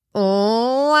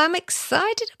I'm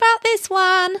excited about this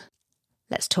one.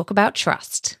 Let's talk about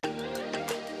trust.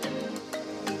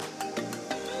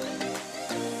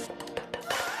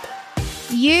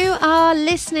 You are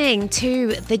listening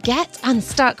to the Get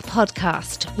Unstuck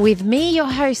podcast with me, your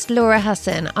host, Laura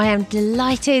Husson. I am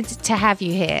delighted to have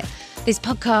you here. This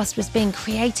podcast was being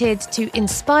created to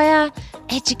inspire,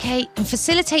 educate, and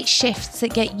facilitate shifts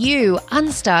that get you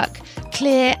unstuck,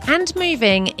 clear, and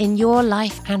moving in your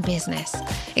life and business.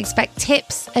 Expect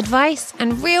tips, advice,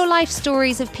 and real-life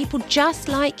stories of people just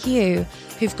like you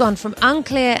who've gone from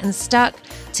unclear and stuck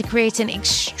to creating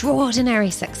extraordinary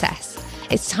success.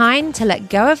 It's time to let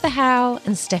go of the how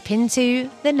and step into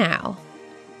the now.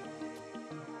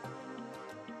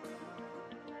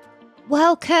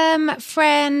 Welcome,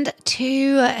 friend,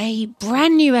 to a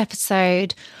brand new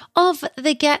episode of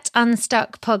the Get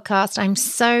Unstuck podcast. I'm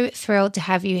so thrilled to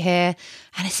have you here,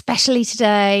 and especially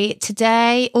today,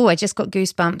 I just got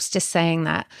goosebumps just saying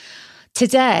that.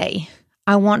 Today,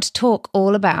 I want to talk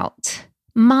all about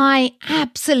my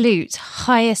absolute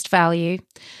highest value,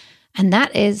 and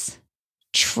that is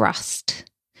trust.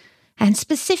 And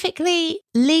specifically,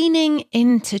 leaning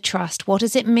into trust. What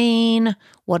does it mean?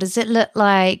 What does it look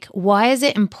like? Why is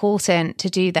it important to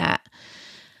do that?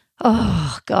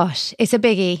 Oh gosh, it's a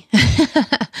biggie.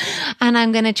 And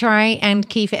I'm going to try and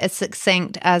keep it as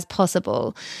succinct as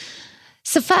possible.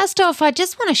 So first off, I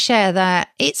just want to share that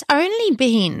it's only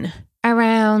been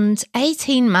around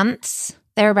 18 months,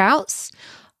 thereabouts,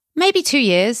 maybe 2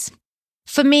 years,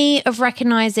 for me of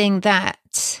recognizing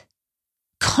that,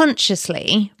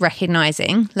 consciously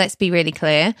recognizing, let's be really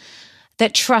clear,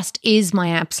 that trust is my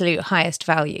absolute highest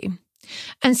value.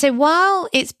 And so while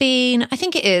it's been, I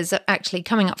think it is actually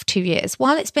coming up for 2 years,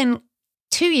 while it's been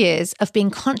 2 years of being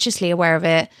consciously aware of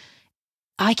it,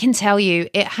 I can tell you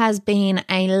it has been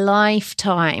a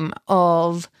lifetime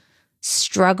of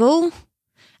struggle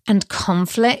and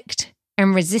conflict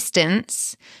and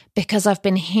resistance because I've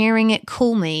been hearing it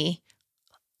call me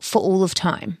for all of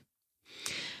time.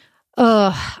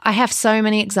 Oh, I have so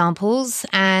many examples,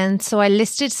 and so I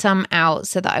listed some out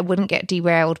so that I wouldn't get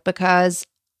derailed because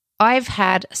I've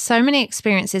had so many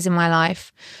experiences in my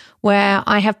life where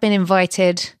I have been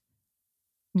invited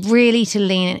really to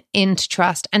lean into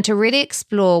trust and to really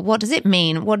explore what does it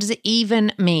mean? What does it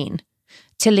even mean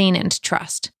to lean into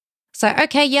trust? So,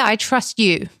 okay, yeah, I trust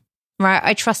you, right?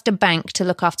 I trust a bank to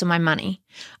look after my money.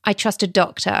 I trust a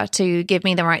doctor to give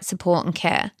me the right support and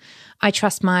care. I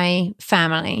trust my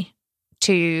family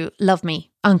to love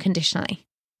me unconditionally.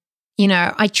 You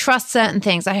know, I trust certain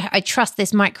things. I trust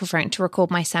this microphone to record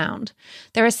my sound.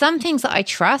 There are some things that I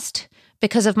trust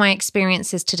because of my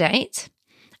experiences to date.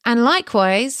 And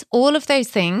likewise, all of those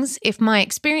things, if my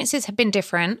experiences have been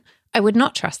different, I would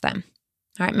not trust them.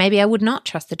 All right, maybe I would not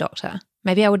trust the doctor.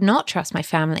 Maybe I would not trust my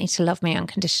family to love me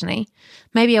unconditionally.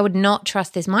 Maybe I would not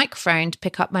trust this microphone to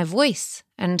pick up my voice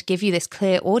and give you this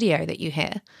clear audio that you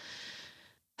hear.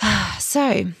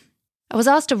 So, I was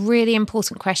asked a really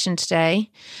important question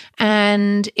today,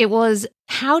 and it was,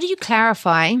 how do you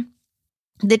clarify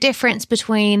the difference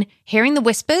between hearing the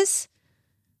whispers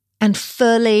and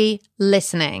fully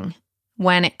listening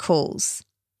when it calls?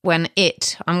 I'm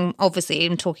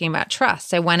talking about trust.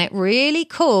 So when it really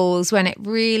calls, when it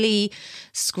really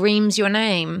screams your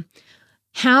name,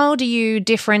 how do you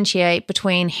differentiate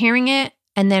between hearing it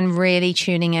and then really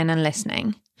tuning in and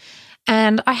listening?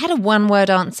 And I had a one-word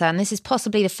answer, and this is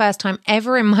possibly the first time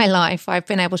ever in my life I've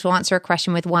been able to answer a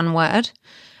question with one word.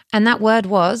 And that word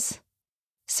was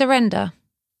surrender.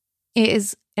 It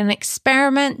is an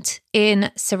experiment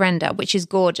in surrender, which is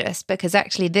gorgeous because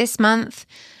actually this month,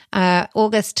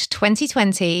 August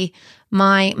 2020,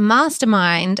 my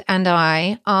mastermind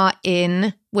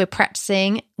and we're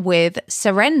practicing with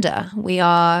surrender. We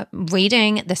are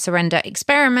reading the surrender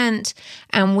experiment,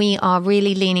 and we are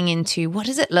really leaning into what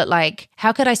does it look like?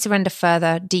 How could I surrender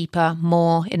further, deeper,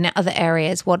 more in other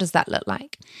areas? What does that look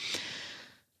like?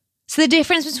 So the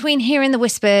difference between hearing the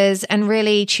whispers and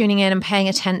really tuning in and paying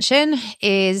attention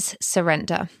is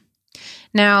surrender.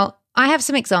 Now, I have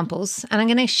some examples, and I'm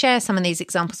going to share some of these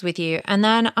examples with you, and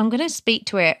then I'm going to speak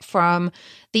to it from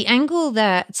the angle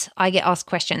that I get asked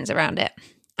questions around it.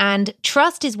 And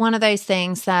trust is one of those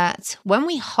things that when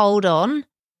we hold on,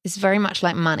 it's very much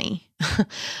like money.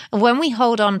 When we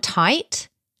hold on tight,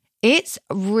 it's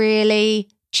really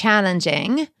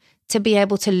challenging to be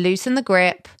able to loosen the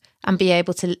grip and be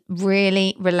able to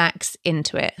really relax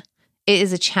into it. It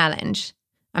is a challenge.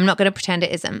 I'm not going to pretend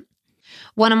it isn't.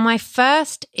 One of my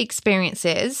first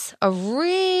experiences of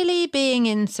really being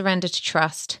in surrender to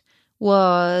trust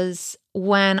was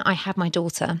when I had my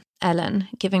daughter, Ellen,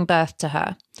 giving birth to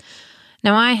her.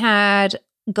 Now, I had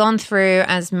gone through,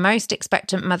 as most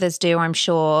expectant mothers do, I'm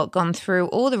sure, gone through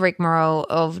all the rigmarole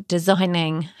of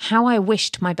designing how I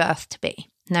wished my birth to be.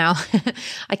 Now,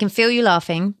 I can feel you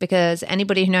laughing, because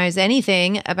anybody who knows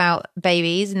anything about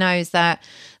babies knows that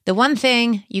the one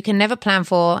thing you can never plan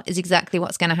for is exactly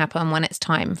what's going to happen when it's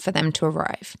time for them to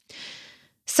arrive.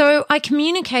 So I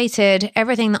communicated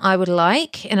everything that I would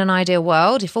like in an ideal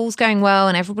world. If all's going well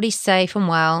and everybody's safe and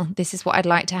well, this is what I'd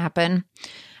like to happen.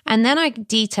 And then I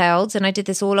detailed, and I did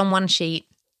this all on one sheet,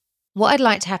 what I'd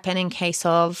like to happen in case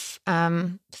of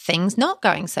things not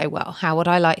going so well. How would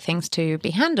I like things to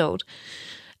be handled?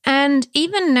 And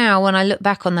even now, when I look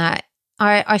back on that,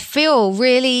 I feel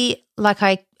really like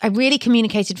I really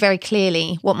communicated very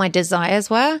clearly what my desires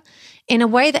were in a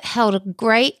way that held a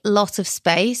great lot of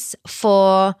space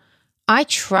for, I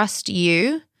trust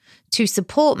you to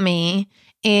support me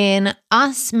in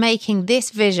us making this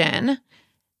vision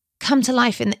come to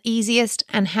life in the easiest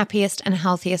and happiest and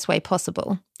healthiest way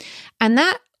possible. And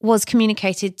that was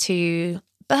communicated to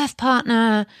birth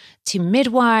partner, to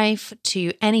midwife,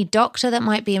 to any doctor that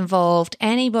might be involved,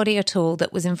 anybody at all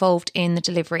that was involved in the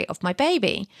delivery of my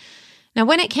baby. Now,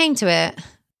 when it came to it,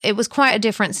 it was quite a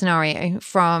different scenario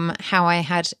from how I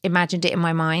had imagined it in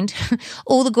my mind.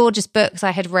 All the gorgeous books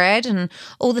I had read and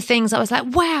all the things I was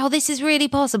like, wow, this is really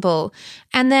possible.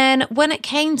 And then when it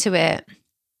came to it,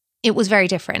 it was very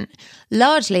different.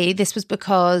 Largely, this was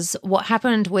because what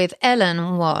happened with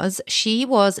Ellen was she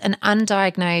was an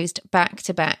undiagnosed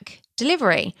back-to-back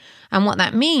delivery. And what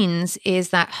that means is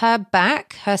that her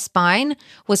back, her spine,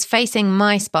 was facing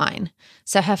my spine.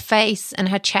 So her face and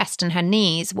her chest and her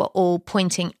knees were all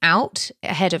pointing out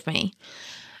ahead of me.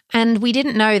 And we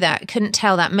didn't know that, couldn't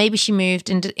tell that. Maybe she moved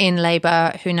in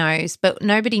labor, who knows? But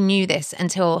nobody knew this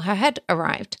until her head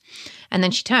arrived. And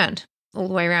then she turned all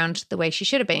the way around the way she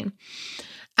should have been.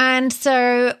 And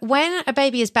so when a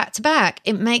baby is back to back,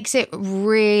 it makes it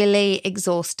really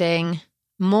exhausting,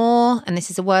 more, and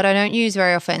this is a word I don't use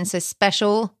very often, so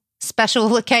special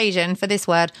occasion for this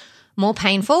word, more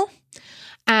painful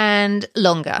and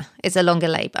longer. It's a longer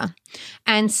labor.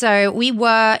 And so we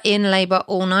were in labor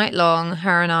all night long,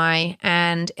 her and I,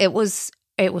 and it was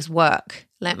work.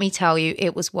 Let me tell you,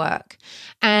 it was work.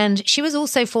 And she was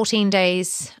also 14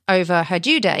 days over her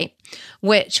due date,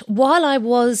 which while I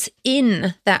was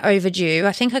in that overdue,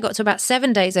 I think I got to about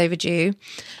 7 days overdue,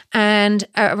 and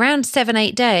around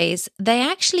 7-8 days, they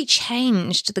actually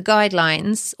changed the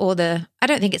guidelines, I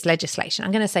don't think it's legislation,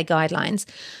 I'm going to say guidelines,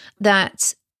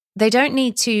 that they don't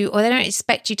need to, or they don't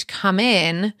expect you to come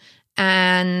in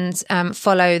and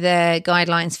follow their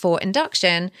guidelines for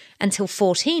induction until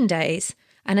 14 days.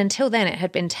 And until then, it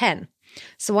had been 10.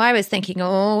 So I was thinking,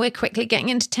 we're quickly getting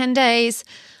into 10 days.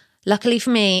 Luckily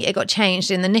for me, it got changed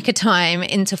in the nick of time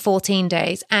into 14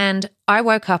 days. And I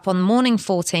woke up on morning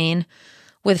 14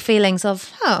 with feelings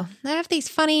of, I have these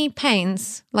funny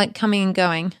pains, like coming and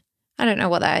going. I don't know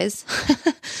what that is.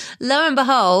 Lo and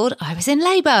behold, I was in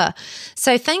labor.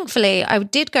 So thankfully, I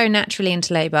did go naturally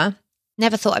into labor.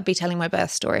 Never thought I'd be telling my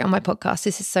birth story on my podcast.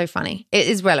 This is so funny. It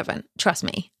is relevant. Trust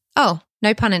me. Oh,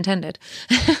 no pun intended.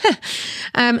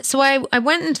 So I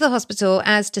went into the hospital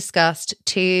as discussed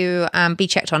to be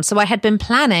checked on. So I had been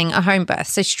planning a home birth.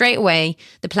 So straight away,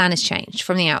 the plan has changed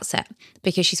from the outset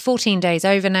because she's 14 days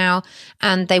over now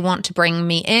and they want to bring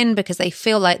me in because they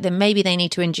feel like that maybe they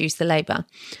need to induce the labor.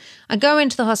 I go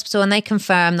into the hospital and they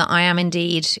confirm that I am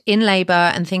indeed in labor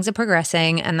and things are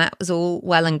progressing, and that was all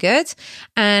well and good.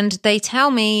 And they tell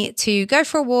me to go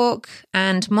for a walk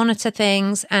and monitor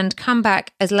things and come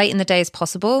back as late in the day as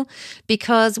possible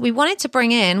because we wanted to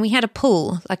bring in, we had a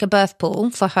pool, like a birth pool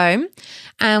for home,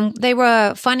 and they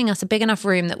were finding us a big enough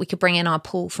room that we could bring in our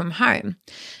pool from home.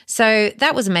 So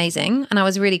that was amazing, and I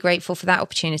was really grateful for that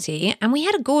opportunity. And we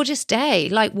had a gorgeous day,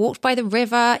 like walked by the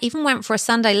river, even went for a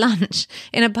Sunday lunch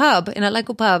in a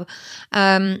local pub,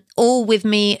 all with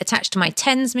me attached to my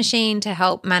TENS machine to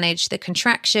help manage the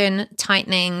contraction,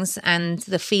 tightenings, and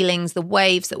the feelings, the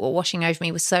waves that were washing over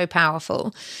me were so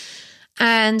powerful.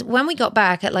 And when we got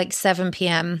back at like 7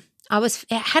 p.m., it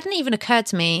hadn't even occurred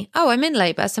to me, I'm in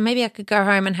labor, so maybe I could go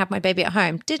home and have my baby at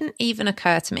home. Didn't even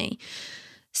occur to me.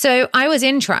 So I was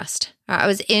in trust.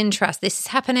 This is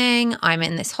happening. I'm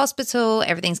in this hospital.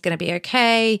 Everything's going to be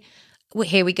okay.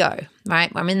 Here we go,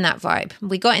 right? I'm in that vibe.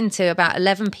 We got into about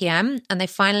 11 p.m. and they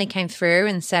finally came through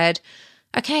and said,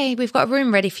 okay, we've got a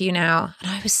room ready for you now.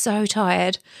 And I was so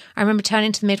tired. I remember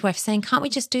turning to the midwife saying, can't we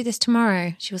just do this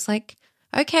tomorrow? She was like,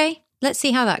 okay, let's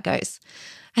see how that goes.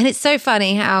 And it's so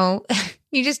funny how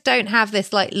you just don't have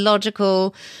this like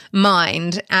logical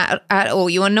mind at all.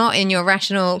 You are not in your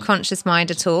rational conscious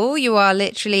mind at all. You are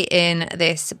literally in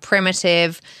this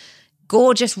primitive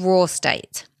gorgeous raw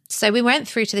state. So we went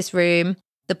through to this room.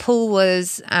 The pool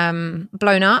was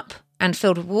blown up and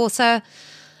filled with water.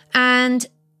 And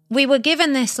we were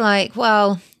given this like,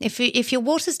 well, if your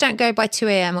waters don't go by 2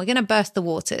 a.m., we're going to burst the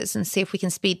waters and see if we can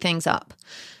speed things up.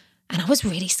 And I was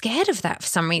really scared of that for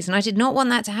some reason. I did not want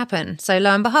that to happen. So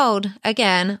lo and behold,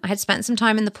 again, I had spent some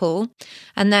time in the pool.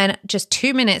 And then just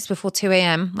 2 minutes before 2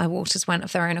 a.m., my waters went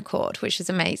of their own accord, which is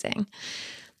amazing.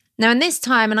 Now, in this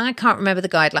time, and I can't remember the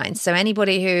guidelines, so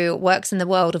anybody who works in the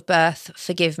world of birth,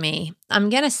 forgive me.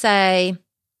 I'm going to say,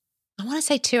 I want to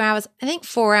say 2 hours. I think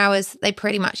 4 hours they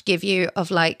pretty much give you of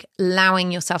like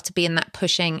allowing yourself to be in that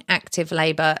pushing active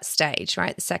labor stage,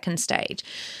 right? The second stage.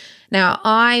 Now,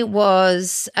 I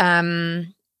was, well,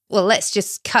 let's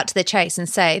just cut to the chase and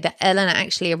say that Ellen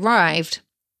actually arrived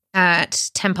at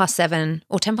 10 past 7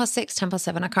 or 10 past 6, 10 past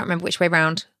 7. I can't remember which way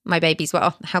round my babies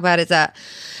were. How bad is that?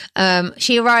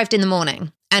 She arrived in the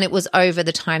morning and it was over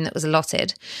the time that was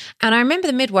allotted. And I remember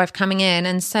the midwife coming in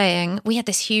and saying, we had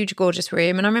this huge, gorgeous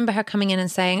room. And I remember her coming in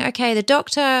and saying, okay, the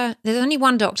doctor, there's only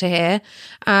one doctor here.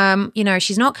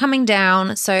 She's not coming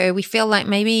down. So we feel like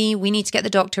maybe we need to get the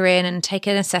doctor in and take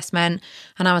an assessment.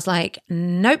 And I was like,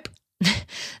 nope.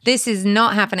 This is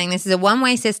not happening. This is a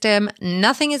one-way system.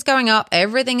 Nothing is going up.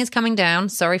 Everything is coming down.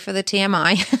 Sorry for the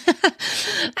TMI.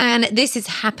 And this is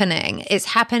happening. It's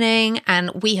happening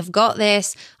and we have got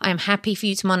this. I'm happy for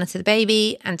you to monitor the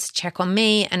baby and to check on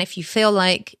me. And if you feel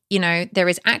like, there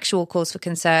is actual cause for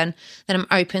concern, then I'm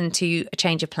open to a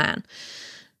change of plan.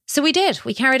 So we did.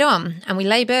 We carried on and we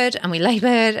labored and we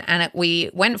labored and we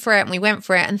went for it and we went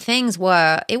for it. And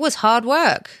it was hard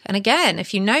work. And again,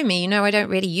 if you know me, I don't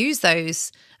really use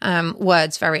those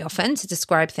words very often to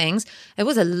describe things. It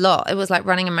was a lot. It was like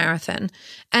running a marathon.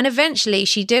 And eventually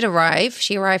she did arrive.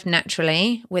 She arrived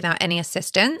naturally without any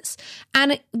assistance.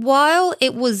 And while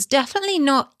it was definitely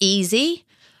not easy,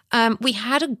 we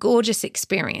had a gorgeous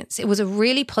experience. It was a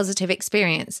really positive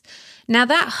experience. Now,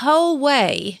 that whole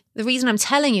way, the reason I'm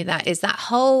telling you that is that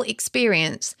whole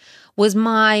experience was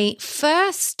my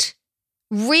first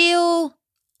real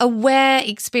aware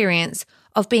experience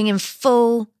of being in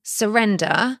full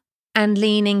surrender and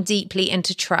leaning deeply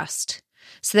into trust.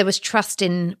 So there was trust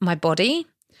in my body.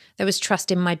 There was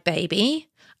trust in my baby.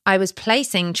 I was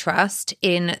placing trust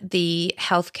in the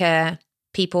healthcare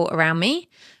people around me,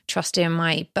 trust in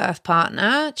my birth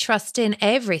partner, trust in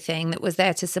everything that was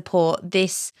there to support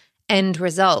this end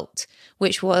result,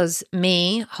 which was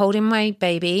me holding my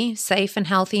baby safe and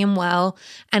healthy and well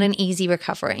and an easy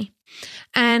recovery.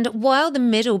 And while the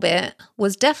middle bit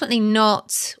was definitely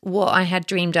not what I had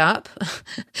dreamed up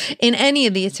in any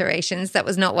of the iterations, that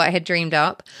was not what I had dreamed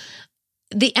up,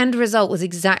 the end result was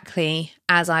exactly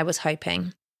as I was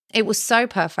hoping. It was so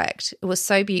perfect. It was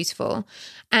so beautiful.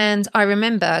 And I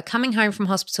remember coming home from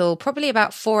hospital probably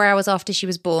about 4 hours after she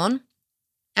was born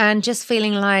and just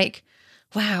feeling like,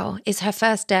 wow, it's her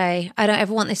first day. I don't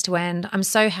ever want this to end. I'm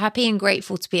so happy and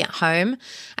grateful to be at home.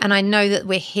 And I know that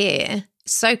we're here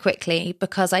so quickly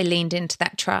because I leaned into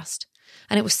that trust.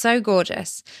 And it was so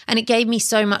gorgeous. And it gave me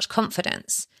so much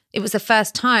confidence. It was the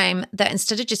first time that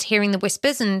instead of just hearing the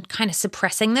whispers and kind of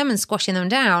suppressing them and squashing them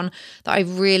down, that I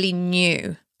really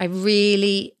knew. I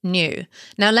really knew.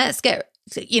 Now let's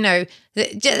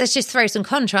just throw some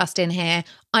contrast in here.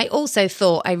 I also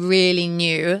thought I really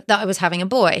knew that I was having a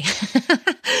boy.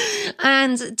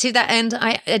 And to that end,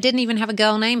 I didn't even have a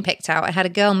girl name picked out. I had a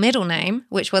girl middle name,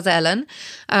 which was Ellen,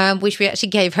 which we actually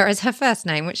gave her as her first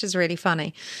name, which is really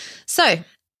funny. So,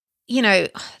 there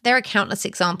are countless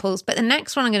examples, but the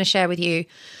next one I'm going to share with you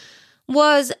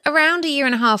was around 1.5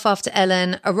 years after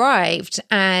Ellen arrived.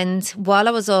 And while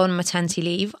I was on maternity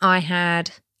leave, I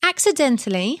had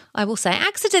accidentally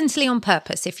on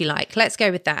purpose, if you like, let's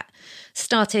go with that,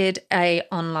 started a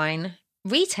online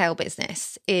retail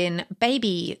business in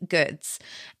baby goods.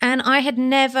 And I had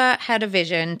never had a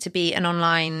vision to be an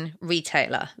online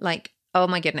retailer. Like, oh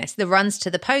my goodness, the runs to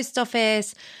the post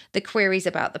office, the queries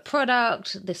about the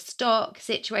product, the stock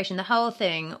situation, the whole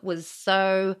thing was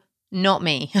so not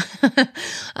me.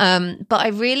 But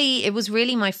it was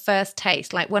really my first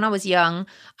taste. Like when I was young,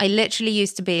 I literally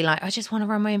used to be like, I just want to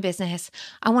run my own business.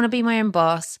 I want to be my own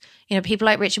boss. People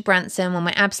like Richard Branson were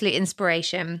my absolute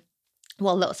inspiration.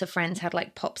 While lots of friends had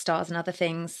like pop stars and other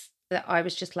things that I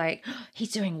was just like, oh,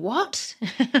 he's doing what?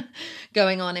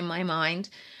 Going on in my mind.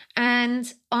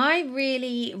 And I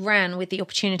really ran with the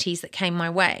opportunities that came my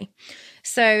way.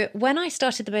 So when I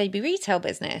started the baby retail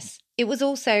business, it was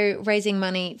also raising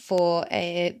money for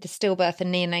the Stillbirth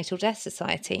and Neonatal Death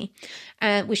Society,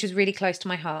 which was really close to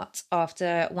my heart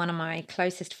after one of my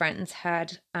closest friends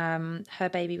had her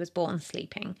baby was born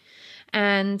sleeping.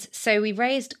 And so we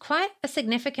raised quite a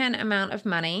significant amount of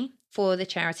money for the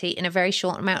charity in a very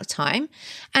short amount of time.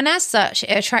 And as such,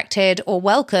 it attracted or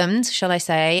welcomed, shall I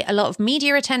say, a lot of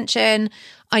media attention.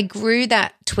 I grew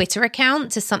that Twitter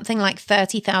account to something like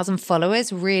 30,000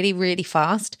 followers really, really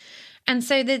fast. And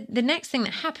so the next thing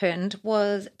that happened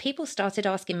was people started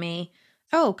asking me,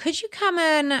 oh, could you come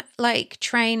and like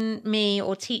train me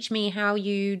or teach me how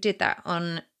you did that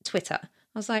on Twitter?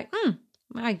 I was like,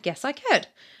 I guess I could.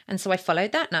 And so I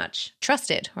followed that nudge,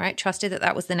 trusted that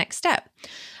that was the next step.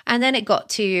 And then it got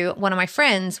to one of my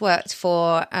friends worked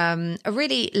for a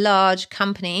really large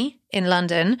company in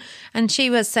London. And she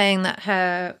was saying that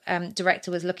her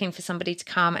director was looking for somebody to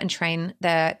come and train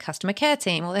their customer care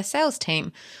team or their sales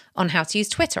team on how to use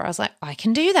Twitter. I was like, I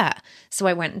can do that. So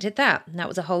I went and did that. And that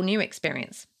was a whole new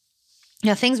experience.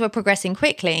 Now, things were progressing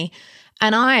quickly.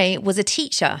 And I was a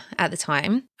teacher at the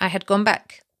time. I had gone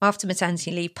back after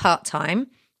maternity leave part-time.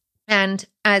 And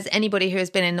as anybody who has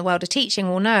been in the world of teaching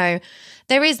will know,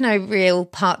 there is no real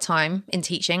part-time in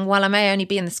teaching. While I may only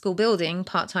be in the school building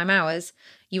part-time hours,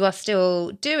 you are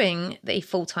still doing the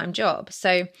full-time job.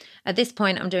 So at this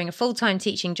point, I'm doing a full-time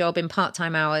teaching job in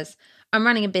part-time hours. I'm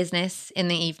running a business in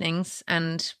the evenings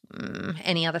and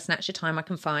any other snatch of time I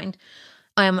can find.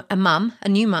 I am a mum, a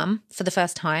new mum for the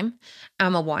first time.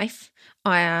 I'm a wife.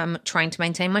 I am trying to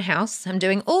maintain my house. I'm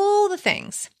doing all the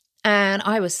things. And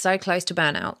I was so close to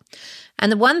burnout.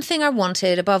 And the one thing I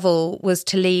wanted above all was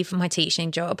to leave my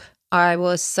teaching job. I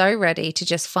was so ready to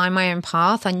just find my own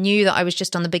path. I knew that I was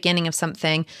just on the beginning of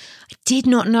something. I did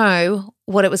not know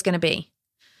what it was going to be.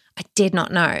 I did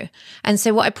not know. And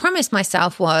so what I promised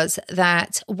myself was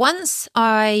that once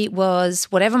I was,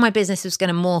 whatever my business was going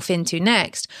to morph into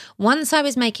next, once I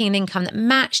was making an income that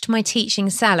matched my teaching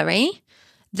salary,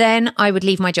 then I would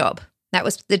leave my job. That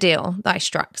was the deal that I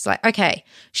struck. It's like, okay,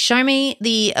 show me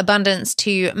the abundance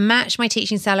to match my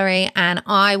teaching salary and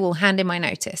I will hand in my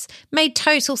notice. Made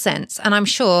total sense. And I'm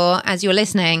sure as you're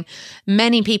listening,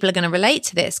 many people are going to relate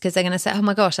to this because they're going to say, oh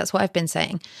my gosh, that's what I've been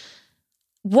saying.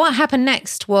 What happened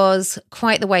next was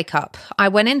quite the wake up. I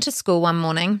went into school one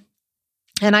morning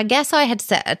and I guess I had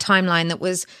set a timeline that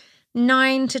was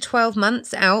 9 to 12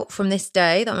 months out from this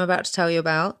day that I'm about to tell you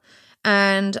about.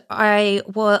 And I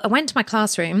went to my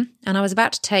classroom and I was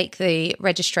about to take the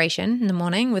registration in the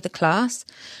morning with the class.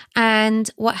 And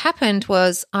what happened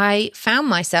was I found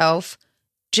myself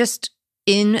just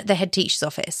in the head teacher's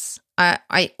office.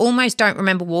 I almost don't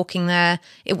remember walking there.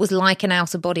 It was like an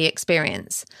out of body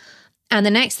experience. And the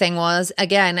next thing was,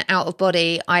 again, out of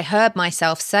body, I heard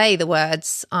myself say the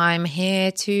words, I'm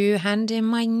here to hand in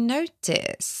my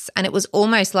notice. And it was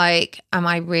almost like, am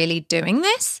I really doing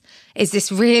this? Is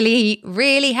this really,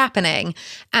 really happening?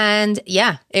 And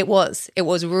yeah, it was. It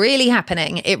was really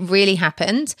happening. It really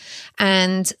happened.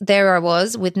 And there I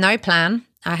was with no plan.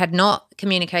 I had not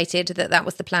communicated that that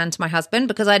was the plan to my husband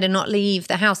because I did not leave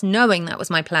the house knowing that was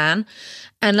my plan.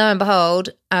 And lo and behold,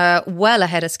 well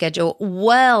ahead of schedule,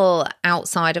 well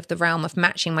outside of the realm of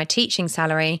matching my teaching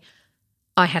salary,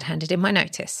 I had handed in my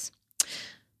notice.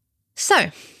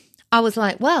 So I was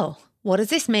like, well, what does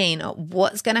this mean?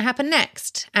 What's going to happen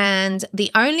next? And the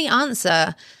only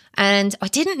answer, and I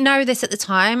didn't know this at the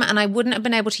time, and I wouldn't have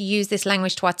been able to use this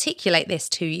language to articulate this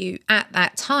to you at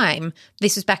that time.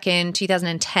 This was back in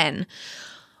 2010.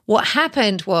 What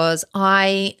happened was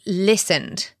I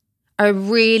listened. I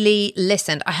really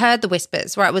listened. I heard the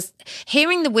whispers, right?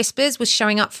 Hearing the whispers was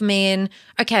showing up for me in,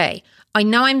 okay, I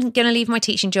know I'm going to leave my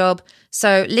teaching job.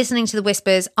 So listening to the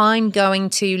whispers, I'm going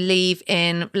to leave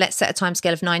in, let's set a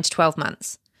timescale of 9 to 12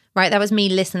 months, right? That was me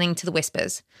listening to the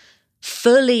whispers.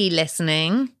 Fully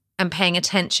listening and paying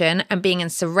attention and being in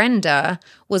surrender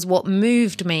was what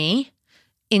moved me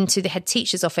into the head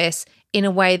teacher's office in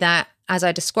a way that, as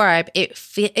I describe,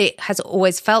 it has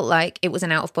always felt like it was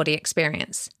an out-of-body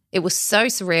experience. It was so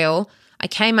surreal. I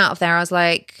came out of there, I was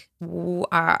like,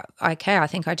 okay, I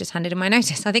think I just handed in my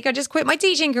notice. I think I just quit my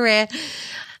teaching career.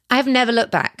 I have never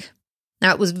looked back.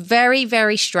 Now, it was very,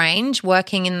 very strange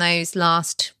working in those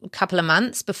last couple of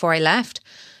months before I left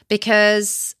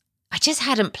because I just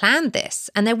hadn't planned this.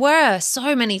 And there were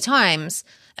so many times,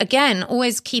 again,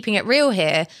 always keeping it real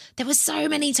here, there were so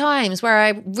many times where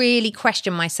I really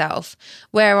questioned myself,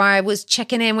 where I was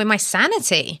checking in with my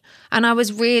sanity. And I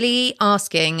was really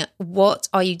asking, what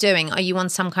are you doing? Are you on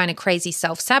some kind of crazy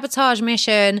self-sabotage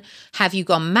mission? Have you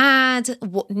gone mad?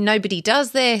 Nobody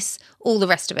does this, all the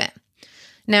rest of it.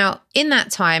 Now, in that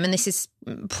time, and this is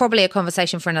probably a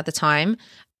conversation for another time,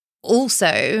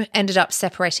 also ended up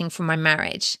separating from my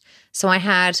marriage. So I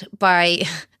had, by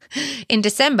In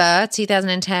December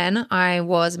 2010, I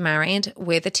was married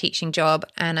with a teaching job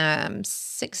and a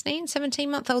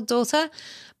 17-month-old daughter.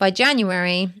 By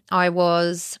January, I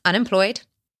was unemployed,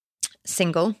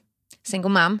 single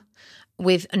mum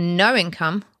with no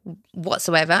income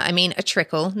whatsoever. I mean, a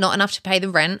trickle, not enough to pay the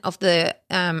rent of the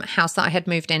house that I had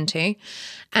moved into,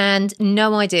 and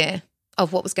no idea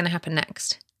of what was going to happen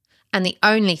next. And the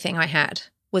only thing I had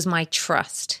was my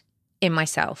trust in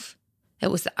myself. It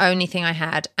was the only thing I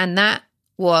had. And that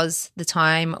was the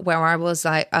time where I was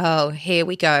like, oh, here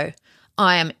we go.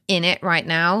 I am in it right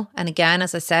now. And again,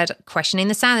 as I said, questioning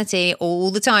the sanity all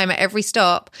the time at every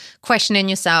stop, questioning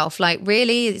yourself. Like,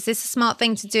 really, is this a smart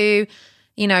thing to do?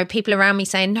 You know, people around me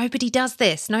saying, nobody does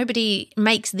this. Nobody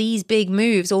makes these big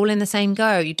moves all in the same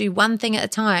go. You do one thing at a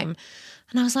time.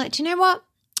 And I was like, do you know what?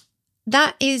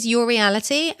 That is your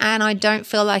reality, and I don't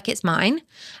feel like it's mine.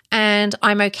 And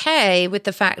I'm okay with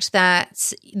the fact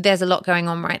that there's a lot going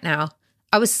on right now.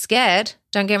 I was scared,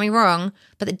 don't get me wrong,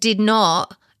 but it did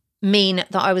not mean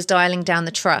that I was dialing down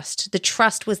the trust. The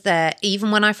trust was there even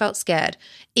when I felt scared,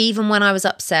 even when I was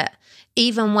upset,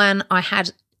 even when I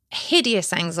had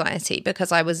hideous anxiety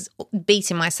because I was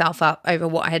beating myself up over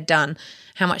what I had done,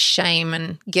 how much shame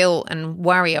and guilt and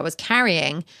worry I was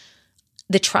carrying.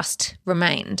 The trust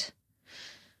remained.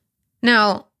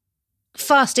 Now,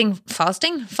 fast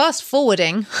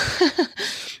forwarding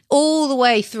all the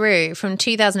way through from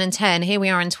 2010, here we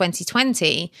are in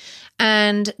 2020,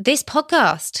 and this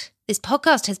podcast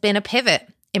has been a pivot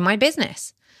in my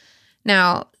business.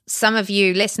 Now, some of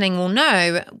you listening will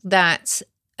know that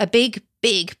a big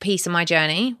piece of my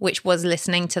journey, which was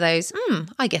listening to those,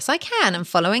 I guess I can, and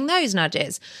following those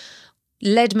nudges,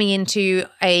 led me into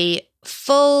a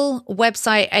full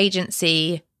website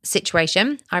agency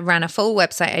situation. I ran a full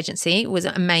website agency. It was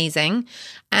amazing.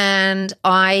 And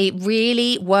I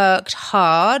really worked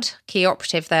hard, key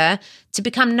operative there, to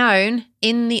become known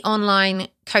in the online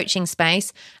coaching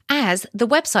space as the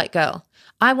website girl.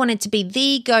 I wanted to be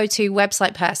the go-to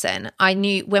website person. I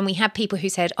knew when we had people who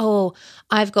said, oh,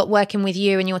 I've got working with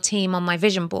you and your team on my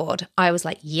vision board, I was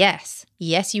like, yes,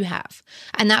 you have.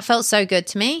 And that felt so good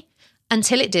to me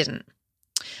until it didn't.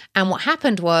 And what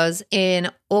happened was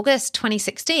in August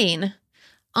 2016,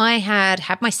 I had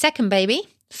my second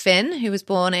baby, Finn, who was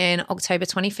born in October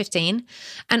 2015.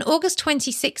 And August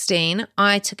 2016,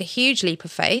 I took a huge leap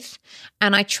of faith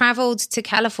and I traveled to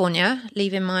California,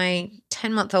 leaving my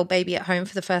 10-month-old baby at home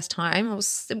for the first time. It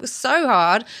was so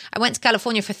hard. I went to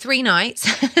California for 3 nights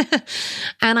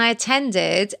and I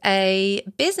attended a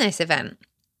business event.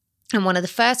 And one of the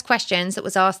first questions that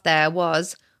was asked there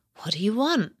was, what do you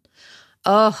want?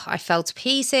 Oh, I fell to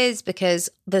pieces because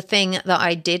the thing that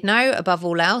I did know above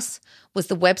all else was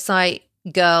the website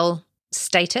girl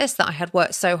status that I had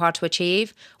worked so hard to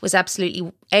achieve was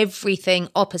absolutely everything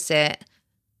opposite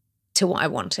to what I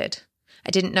wanted. I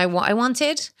didn't know what I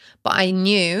wanted, but I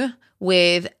knew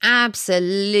with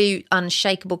absolute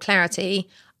unshakable clarity,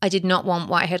 I did not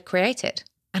want what I had created.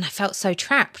 And I felt so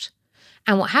trapped.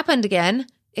 And what happened again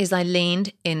is I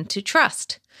leaned into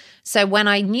trust. So when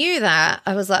I knew that,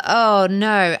 I was like, oh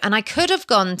no. And I could have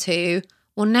gone to,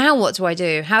 well, now what do I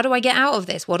do? How do I get out of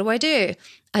this? What do I do?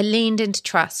 I leaned into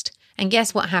trust. And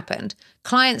guess what happened?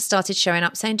 Clients started showing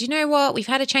up saying, do you know what? We've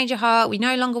had a change of heart. We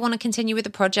no longer want to continue with the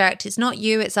project. It's not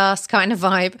you, it's us kind of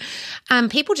vibe.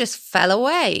 And people just fell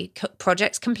away.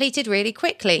 Projects completed really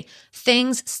quickly.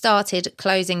 Things started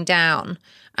closing down.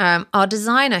 Our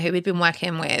designer who we'd been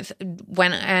working with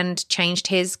went and changed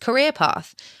his career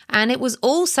path. And it was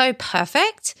all so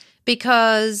perfect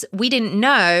because we didn't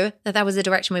know that that was the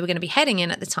direction we were going to be heading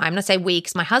in at the time. And I say we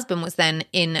because my husband was then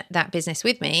in that business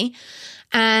with me.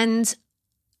 And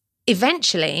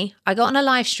eventually I got on a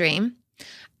live stream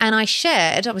and I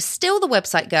was still the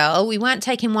website girl. We weren't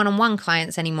taking one-on-one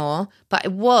clients anymore, but I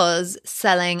was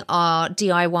selling our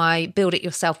DIY build it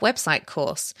yourself website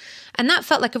course. And that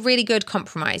felt like a really good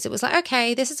compromise. It was like,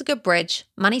 okay, this is a good bridge.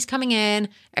 Money's coming in.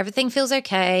 Everything feels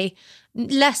okay.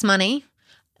 Less money,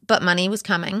 but money was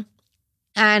coming.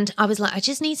 And I was like, I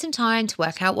just need some time to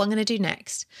work out what I'm going to do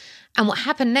next. And what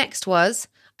happened next was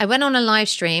I went on a live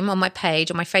stream on my page,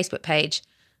 on my Facebook page,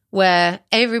 where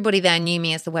everybody there knew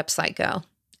me as the website girl.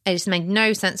 It just made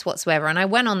no sense whatsoever. And I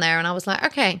went on there and I was like,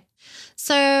 okay,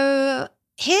 so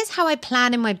here's how I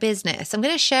plan in my business. I'm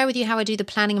going to share with you how I do the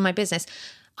planning in my business.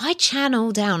 I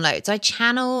channel downloads. I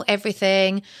channel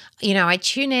everything. You know, I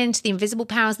tune into the invisible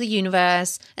powers of the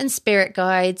universe and spirit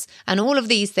guides and all of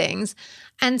these things.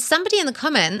 And somebody in the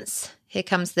comments, here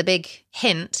comes the big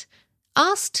hint,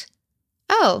 asked,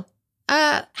 how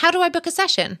do I book a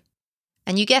session?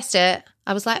 And you guessed it.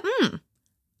 I was like,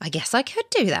 I guess I could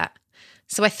do that.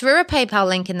 So I threw a PayPal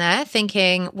link in there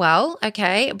thinking, well,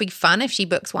 okay, it'd be fun if she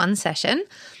books one session.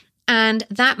 And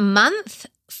that month,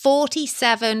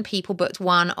 47 people booked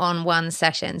one-on-one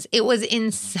sessions. It was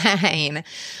insane.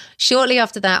 Shortly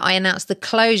after that, I announced the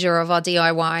closure of our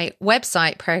DIY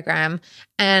website program.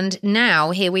 And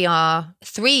now here we are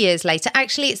 3 years later.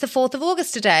 Actually, it's the 4th of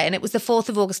August today. And it was the 4th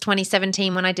of August,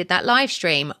 2017 when I did that live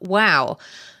stream. Wow.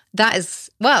 That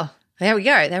is, well, there we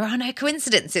go. There are no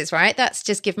coincidences, right? That's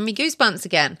just given me goosebumps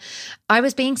again. I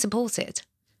was being supported.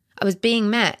 I was being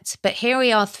met. But here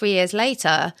we are 3 years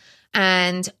later.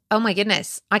 And oh my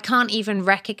goodness, I can't even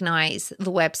recognize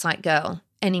the website girl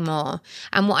anymore.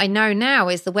 And what I know now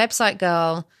is the website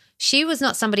girl, she was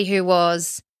not somebody who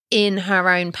was in her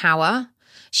own power.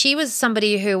 She was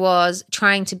somebody who was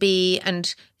trying to be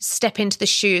and step into the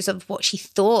shoes of what she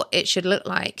thought it should look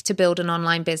like to build an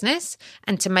online business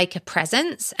and to make a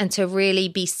presence and to really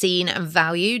be seen and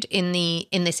valued in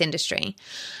this industry.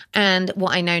 And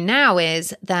what I know now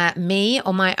is that me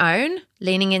on my own,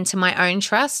 leaning into my own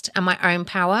trust and my own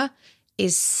power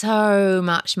is so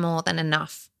much more than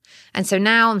enough. And so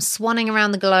now I'm swanning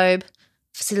around the globe,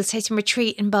 facilitating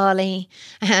retreat in Bali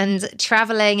and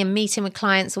traveling and meeting with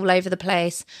clients all over the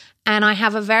place. And I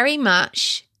have a very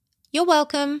much, you're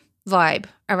welcome vibe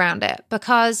around it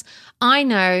because I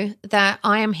know that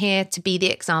I am here to be the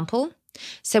example.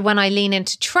 So when I lean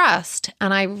into trust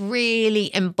and I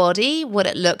really embody what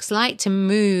it looks like to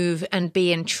move and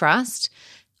be in trust,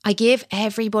 I give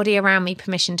everybody around me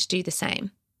permission to do the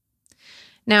same.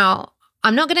 Now,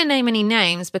 I'm not going to name any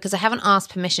names because I haven't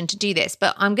asked permission to do this,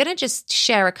 but I'm going to just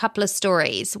share a couple of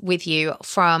stories with you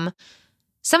from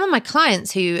some of my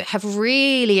clients who have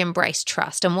really embraced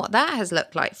trust and what that has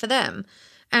looked like for them.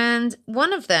 And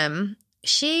one of them,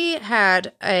 she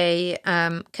had a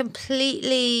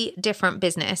completely different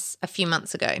business a few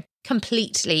months ago,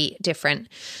 completely different.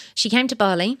 She came to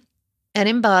Bali. And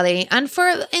in Bali, and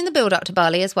in the build up to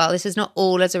Bali as well, this is not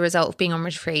all as a result of being on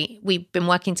retreat. We've been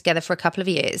working together for a couple of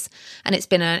years, and it's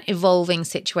been an evolving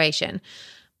situation.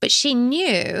 But she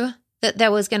knew that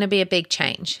there was going to be a big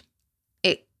change.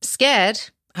 It scared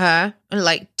her,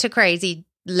 like to crazy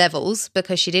levels,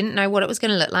 because she didn't know what it was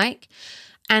going to look like.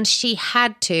 And she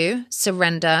had to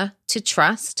surrender to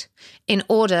trust in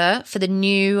order for the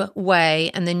new way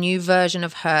and the new version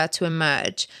of her to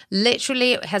emerge.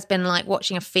 Literally, it has been like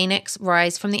watching a phoenix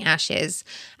rise from the ashes.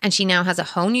 And she now has a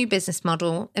whole new business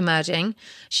model emerging.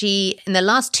 She, in the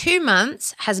last 2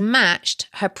 months, has matched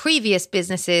her previous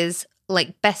business's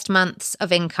like best months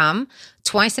of income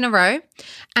twice in a row.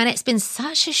 And it's been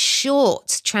such a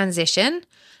short transition.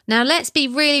 Now, let's be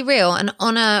really real and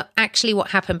honor actually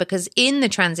what happened, because in the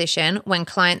transition, when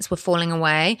clients were falling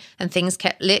away and things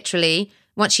kept literally,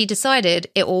 once she decided,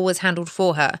 it all was handled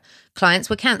for her. Clients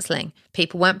were canceling.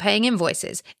 People weren't paying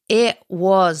invoices. It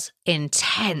was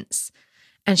intense.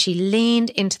 And she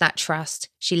leaned into that trust.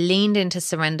 She leaned into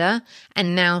surrender.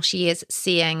 And now she is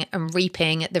seeing and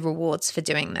reaping the rewards for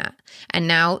doing that. And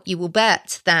now you will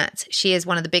bet that she is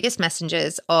one of the biggest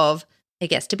messengers of it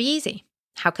gets to be easy.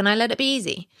 How can I let it be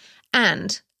easy?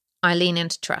 And I lean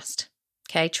into trust.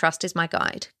 Okay, trust is my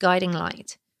guiding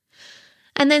light.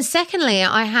 And then secondly,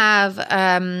 I have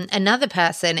another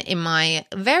person in my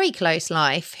very close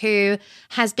life who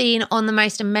has been on the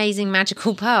most amazing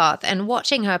magical path, and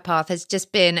watching her path has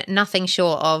just been nothing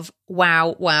short of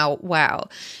wow, wow, wow.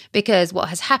 Because what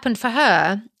has happened for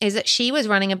her is that she was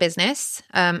running a business,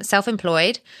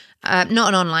 self-employed, not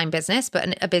an online business,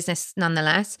 but a business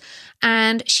nonetheless.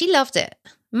 And she loved it.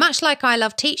 Much like I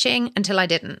loved teaching until I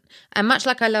didn't. And much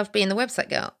like I loved being the website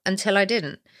girl until I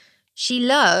didn't. She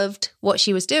loved what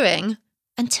she was doing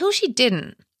until she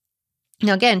didn't.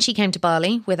 Now, again, she came to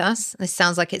Bali with us. This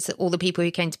sounds like it's all the people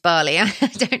who came to Bali. I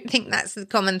don't think that's the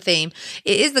common theme.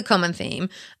 It is the common theme,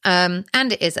 and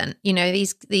it isn't. You know,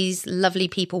 these lovely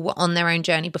people were on their own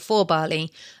journey before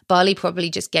Bali. Bali probably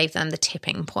just gave them the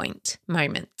tipping point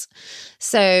moment.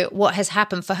 So what has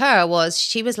happened for her was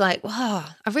she was like, wow,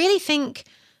 I really think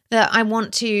that I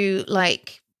want to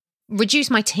like reduce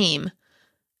my team.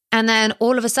 And then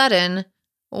all of a sudden,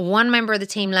 one member of the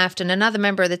team left and another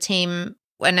member of the team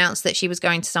announced that she was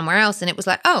going to somewhere else. And it was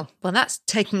like, oh, well, that's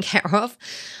taken care of.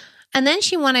 And then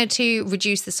she wanted to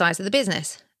reduce the size of the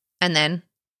business. And then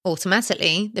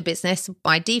automatically, the business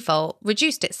by default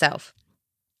reduced itself.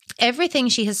 Everything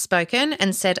she has spoken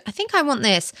and said, I think I want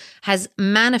this, has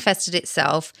manifested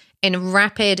itself in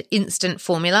rapid, instant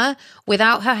formula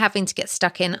without her having to get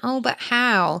stuck in, oh, but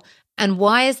how? And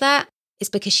why is that? It's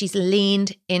because she's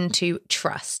leaned into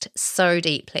trust so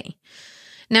deeply.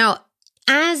 Now,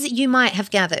 As you might have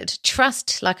gathered,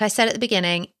 trust, like I said at the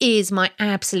beginning, is my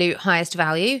absolute highest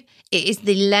value. It is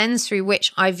the lens through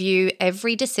which I view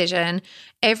every decision.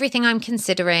 Everything I'm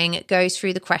considering goes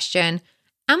through the question,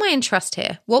 am I in trust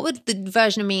here? What would the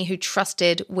version of me who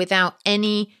trusted without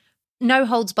any no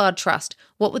holds barred trust,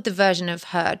 what would the version of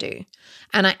her do?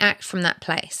 And I act from that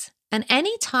place. And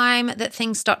any time that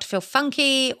things start to feel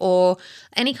funky or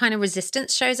any kind of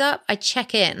resistance shows up, I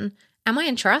check in. Am I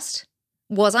in trust?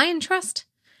 Was I in trust?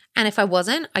 And if I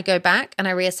wasn't, I go back and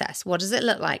I reassess. What does it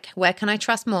look like? Where can I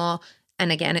trust more?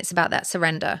 And again, it's about that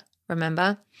surrender,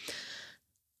 remember?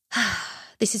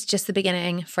 This is just the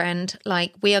beginning, friend.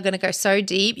 Like, we are going to go so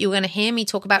deep. You're going to hear me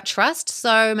talk about trust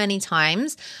so many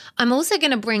times. I'm also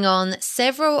going to bring on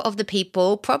several of the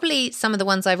people, probably some of the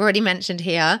ones I've already mentioned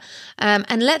here,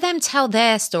 and let them tell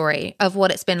their story of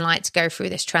what it's been like to go through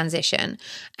this transition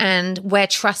and where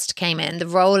trust came in, the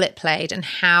role it played, and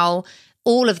how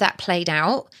all of that played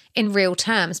out in real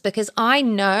terms. Because I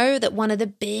know that one of the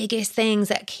biggest things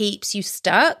that keeps you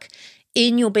stuck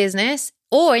in your business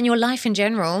or in your life in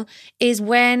general is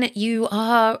when you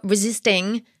are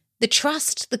resisting the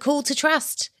trust, the call to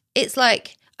trust. It's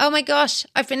like, oh my gosh,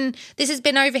 this has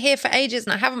been over here for ages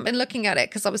and I haven't been looking at it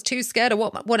because I was too scared of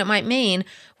what it might mean.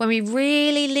 When we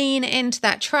really lean into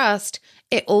that trust,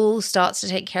 it all starts to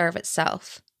take care of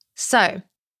itself. So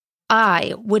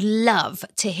I would love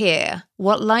to hear,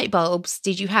 what light bulbs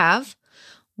did you have?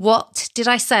 What did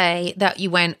I say that you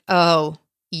went, oh,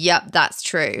 yep, that's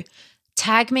true?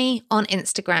 Tag me on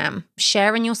Instagram,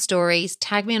 share in your stories,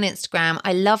 tag me on Instagram.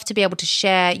 I love to be able to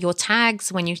share your tags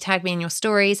when you tag me in your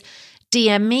stories.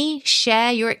 DM me,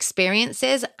 share your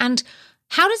experiences, and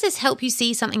how does this help you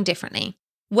see something differently?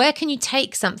 Where can you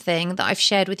take something that I've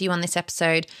shared with you on this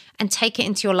episode and take it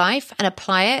into your life and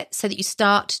apply it so that you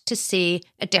start to see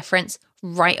a difference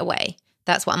right away?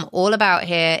 That's what I'm all about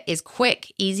here, is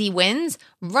quick, easy wins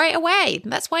right away.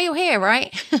 That's why you're here,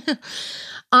 right?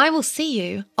 I will see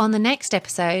you on the next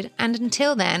episode. And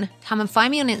until then, come and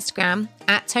find me on Instagram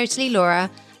 @TotallyLaura,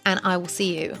 and I will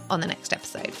see you on the next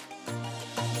episode.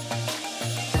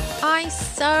 I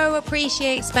so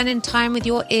appreciate spending time with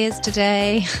your ears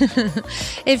today.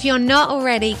 If you're not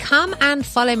already, come and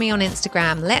follow me on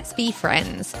Instagram. Let's be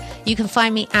friends. You can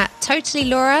find me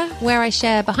 @TotallyLaura, where I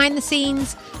share behind the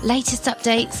scenes, latest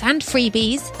updates and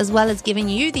freebies, as well as giving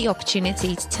you the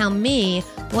opportunity to tell me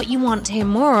what you want to hear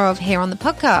more of here on the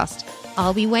podcast.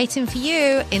 I'll be waiting for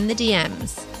you in the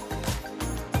DMs.